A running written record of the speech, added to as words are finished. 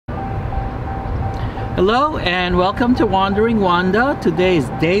Hello and welcome to Wandering WandA. Today is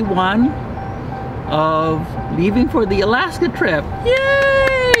day one of leaving for the Alaska trip.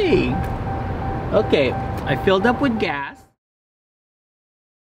 Yay! Okay, I filled up with gas.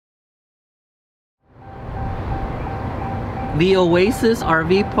 The Oasis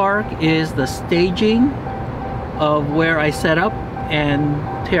RV Park is the staging of where I set up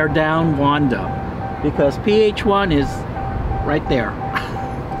and tear down WandA, because PH1 is right there.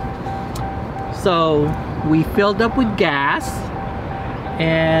 So we filled up with gas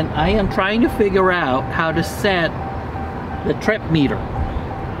and I am trying to figure out how to set the trip meter.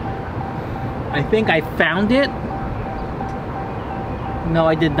 I think I found it. No,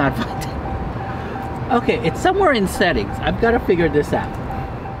 I did not find it. Okay, it's somewhere in settings. I've got to figure this out.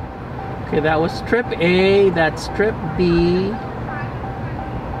 Okay, that was trip A, that's trip B.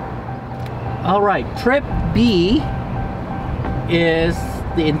 All right, trip B is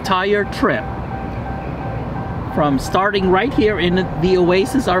the entire trip, from starting right here in the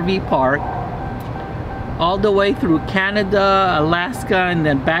Oasis RV Park all the way through Canada, Alaska, and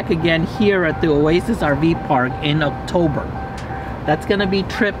then back again here at the Oasis RV Park in October. That's gonna be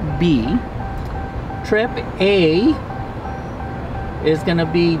trip B. Trip A is gonna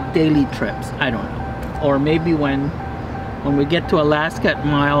be daily trips. I don't know, or maybe when we get to Alaska at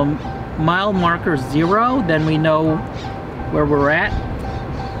mile marker 0, then we know where we're at,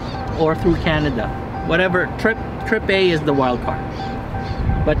 or through Canada. Whatever, trip A is the wild card,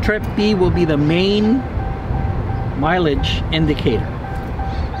 but trip B will be the main mileage indicator.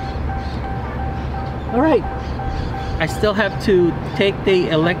 All right, I still have to take the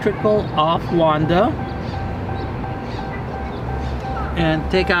electrical off WandA and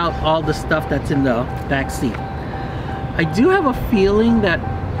take out all the stuff that's in the back seat. I do have a feeling that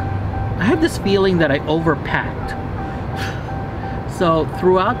I overpacked. So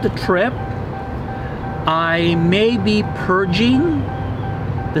throughout the trip, I may be purging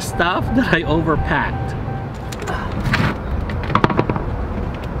the stuff that I overpacked.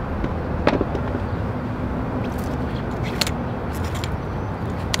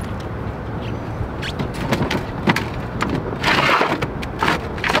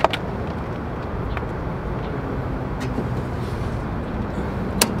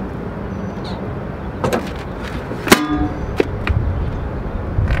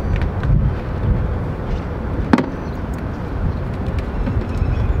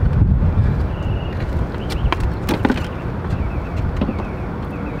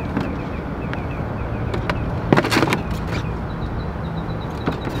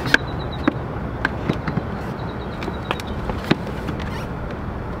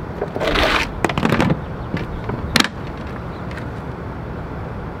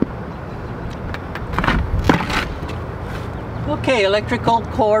 Okay, electrical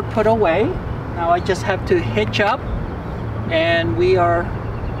cord put away. Now I just have to hitch up and we are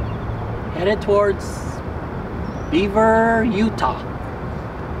headed towards Beaver, Utah.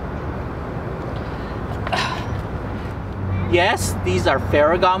 Yes, these are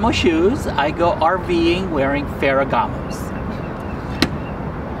Ferragamo shoes. I go RVing wearing Ferragamos.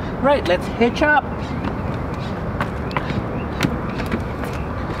 Right, let's hitch up.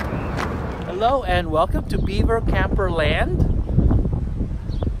 Hello and welcome to Beaver Camperland.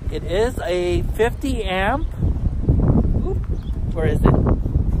 It is a 50 amp, where is it?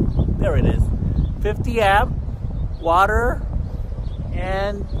 There it is. 50 amp water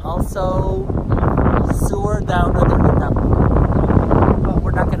and also sewer down underneath that. But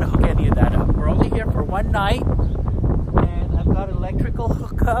we're not going to hook any of that up. We're only here for one night and I've got electrical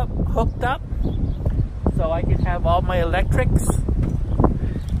hooked up so I can have all my electrics.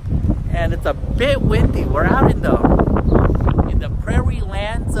 And it's a bit windy. We're out in the prairie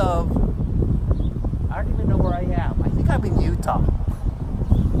lands of, I don't even know where I am. I think I'm in Utah.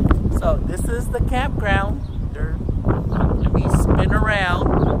 So this is the campground. Let me spin around.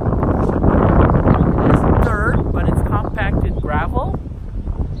 It's dirt, but it's compacted gravel,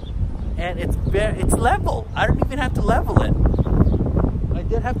 and it's level. I don't even have to level it. I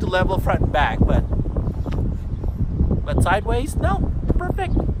did have to level front and back, but sideways, no,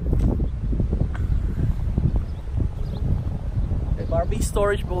 perfect. RV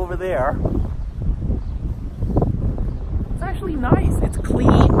storage over there. It's actually nice. It's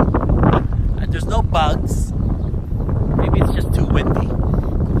clean. And there's no bugs. Maybe it's just too windy.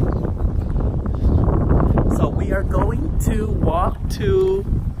 So we are going to walk to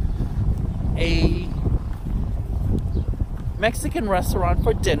a Mexican restaurant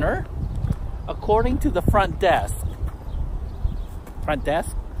for dinner, according to the front desk. Front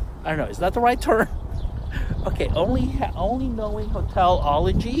desk? I don't know. Is that the right term? Okay, only knowing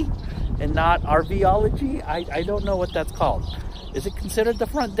hotelology and not RVology. I don't know what that's called. Is it considered the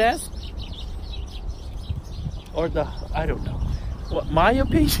front desk? Or the, I don't know. Well, my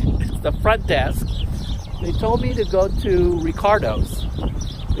opinion is the front desk. They told me to go to Ricardo's.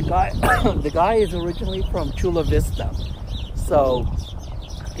 The guy is originally from Chula Vista. So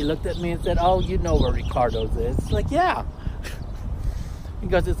he looked at me and said, oh, you know where Ricardo's is. It's like, yeah.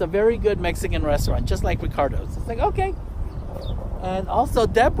 Because it's a very good Mexican restaurant, just like Ricardo's. It's like, okay. And also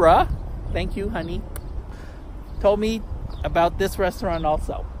Deborah, thank you, honey, told me about this restaurant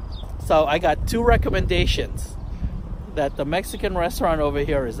also. So I got 2 recommendations that the Mexican restaurant over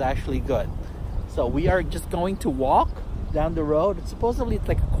here is actually good. So we are just going to walk down the road. It's supposedly it's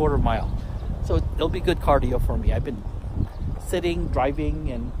like a 1/4 mile. So it'll be good cardio for me. I've been sitting,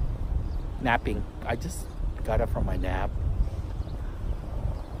 driving, and napping. I just got up from my nap.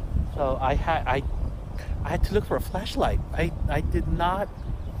 So I had to look for a flashlight. I did not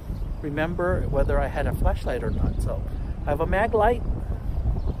remember whether I had a flashlight or not. So I have a mag light.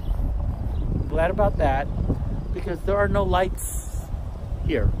 Glad about that, because there are no lights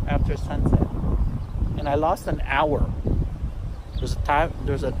here after sunset. And I lost an hour.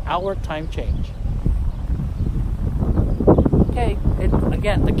 There's an hour time change. Okay,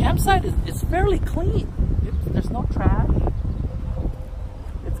 again, the campsite is fairly clean. There's no trash.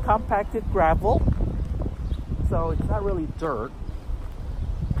 It's compacted gravel, so it's not really dirt.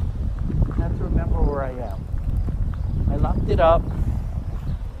 I have to remember where I am. I locked it up,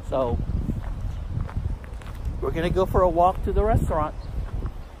 so we're gonna go for a walk to the restaurant.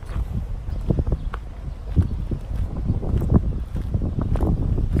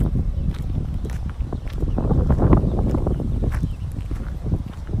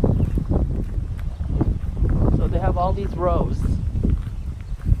 So they have all these rows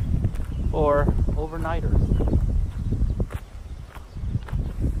for overnighters.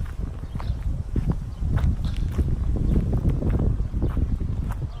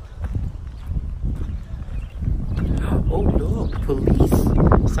 Oh look,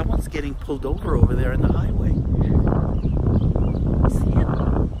 police. Someone's getting pulled over there in the highway. See it?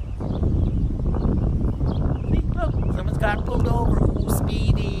 See, look, someone's got pulled over. Who's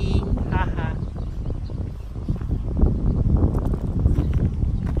speeding? Haha.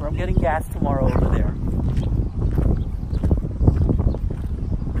 I'm getting gas tomorrow over there.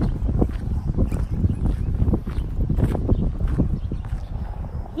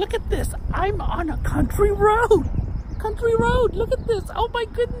 Look at this. I'm on a country road. Country road. Look at this. Oh my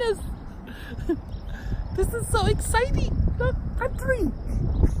goodness. This is so exciting. Look, country.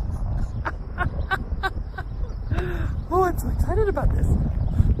 Oh, I'm so excited about this.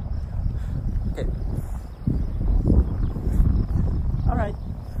 Okay. All right.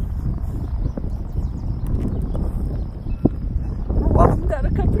 We're walking down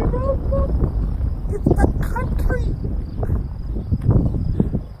a country road. Look. It's the country.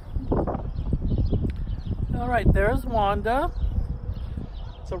 All right, there's WandA.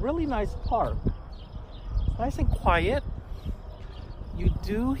 It's a really nice park. It's nice and quiet. You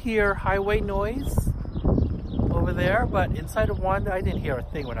do hear highway noise over there, but inside of WandA, I didn't hear a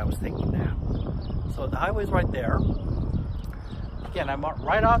thing when I was taking a nap. So the highway's right there. Again, I'm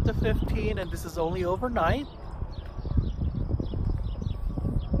right off the 15, and this is only overnight.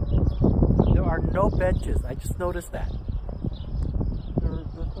 There are no benches. I just noticed that. There's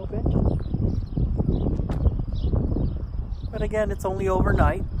no benches. But again, it's only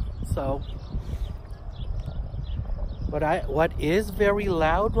overnight, so. But what is very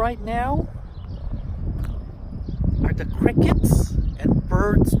loud right now are the crickets and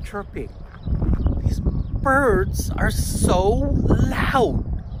birds chirping. These birds are so loud.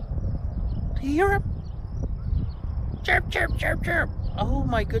 Do you hear them? Chirp, chirp, chirp, chirp. Oh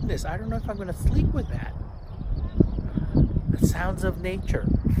my goodness, I don't know if I'm gonna sleep with that. The sounds of nature.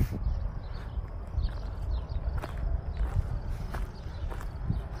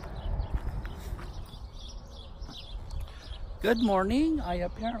 Good morning. I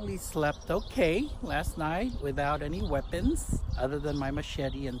apparently slept okay last night without any weapons other than my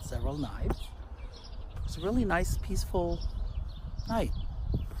machete and several knives. It was a really nice, peaceful night.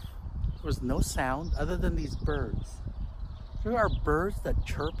 There was no sound other than these birds. There are birds that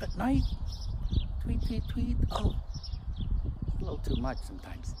chirp at night. Tweet, tweet, tweet. Oh, it's a little too much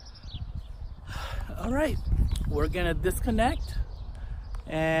sometimes. All right, we're gonna disconnect.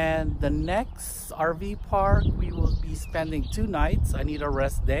 And the next RV park, we will be spending 2 nights. I need a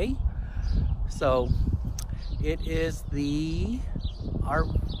rest day. So it is the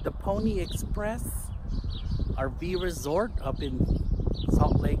Pony Express RV Resort up in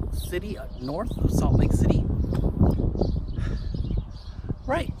Salt Lake City, north of Salt Lake City.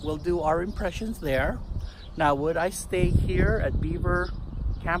 Right, we'll do our impressions there. Now, would I stay here at Beaver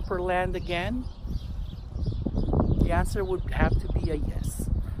Camperland again? The answer would have to be a yes.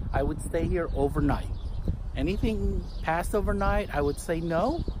 I would stay here overnight. Anything past overnight, I would say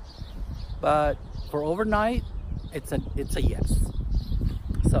no. But for overnight, it's a yes.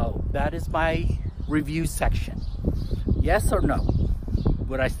 So that is my review section. Yes or no?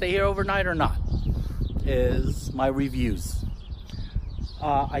 Would I stay here overnight or not? Is my reviews.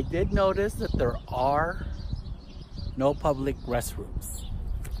 I did notice that there are no public restrooms.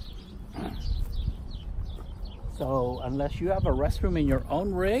 So unless you have a restroom in your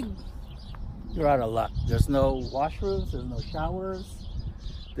own rig, you're out of luck. There's no washrooms, there's no showers.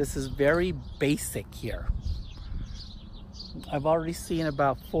 This is very basic here. I've already seen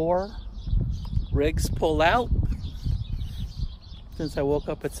about 4 rigs pull out since I woke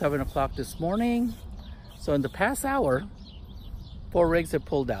up at 7 o'clock this morning. So in the past hour, 4 rigs have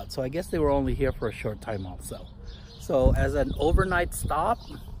pulled out. So I guess they were only here for a short time also. So as an overnight stop,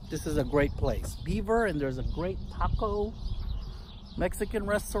 this is a great place. Beaver, and there's a great taco Mexican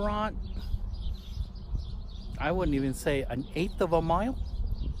restaurant. I wouldn't even say an 1/8 of a mile.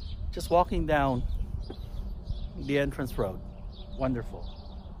 Just walking down the entrance road. Wonderful.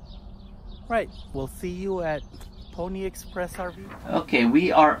 Right, we'll see you at Pony Express RV. Okay,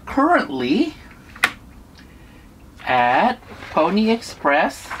 we are currently at Pony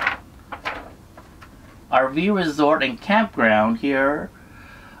Express RV Resort and Campground here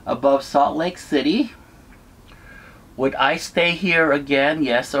above Salt Lake City. Would I stay here again,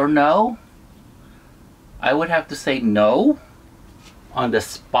 yes or no? I would have to say no on the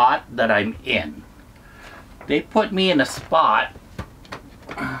spot that I'm in. They put me in a spot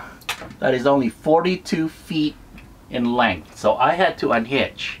that is only 42 feet in length, so I had to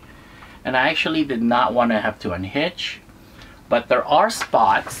unhitch, and I actually did not want to have to unhitch, but there are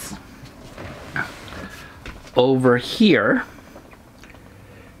spots over here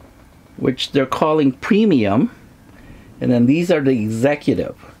which they're calling premium, and then these are the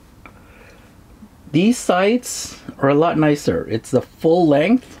executive. These sites are a lot nicer. It's the full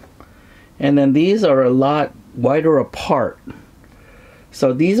length, and then these are a lot wider apart.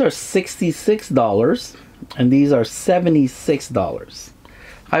 So these are $66 and these are $76.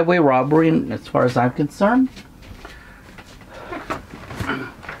 Highway robbery as far as I'm concerned.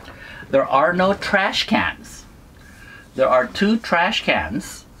 There are no trash cans. There are 2 trash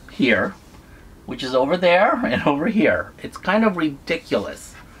cans here, which is over there and over here. It's kind of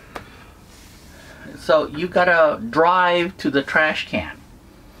ridiculous. So you gotta drive to the trash can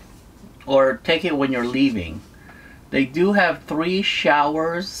or take it when you're leaving. They do have 3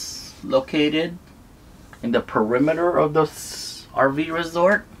 showers located in the perimeter of this RV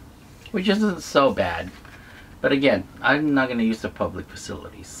resort, which isn't so bad. But again, I'm not gonna use the public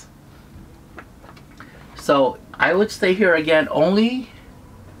facilities. So I would stay here again only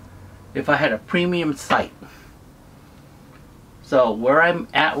if I had a premium site. So where I'm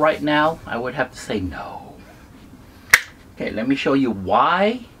at right now, I would have to say no. Okay, let me show you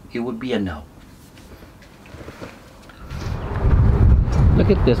why it would be a no. Look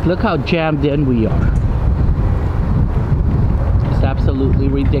at this, look how jammed in we are. It's absolutely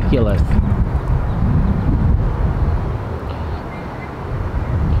ridiculous.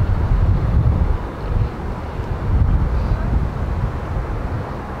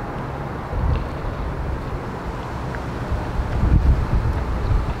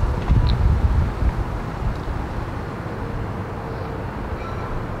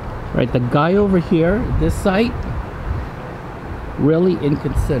 Right, the guy over here, this site, really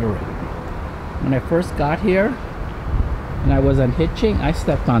inconsiderate. When I first got here and I was unhitching, I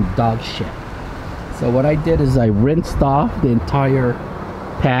stepped on dog shit. So what I did is I rinsed off the entire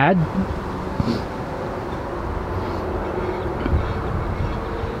pad.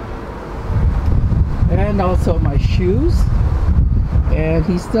 And also my shoes. And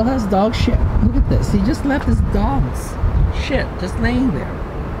he still has dog shit. Look at this. He just left his dog's shit just laying there.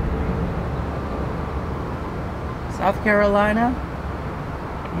 South Carolina,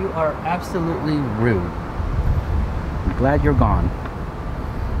 you are absolutely rude. I'm glad you're gone.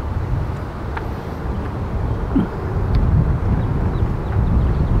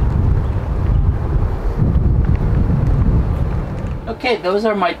 Okay, those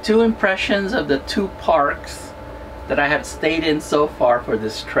are my 2 impressions of the 2 parks that I have stayed in so far for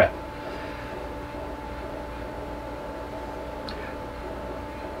this trip.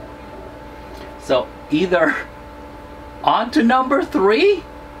 So either on to number 3,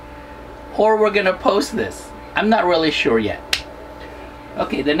 or we're gonna post this. I'm not really sure yet.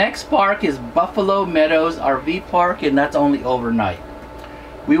 Okay, the next park is Buffalo Meadows RV Park, and that's only overnight.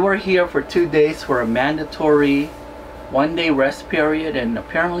 We were here for 2 days for a mandatory 1-day rest period, and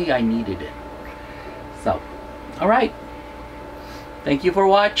apparently I needed it. So, alright. Thank you for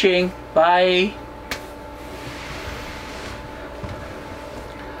watching. Bye.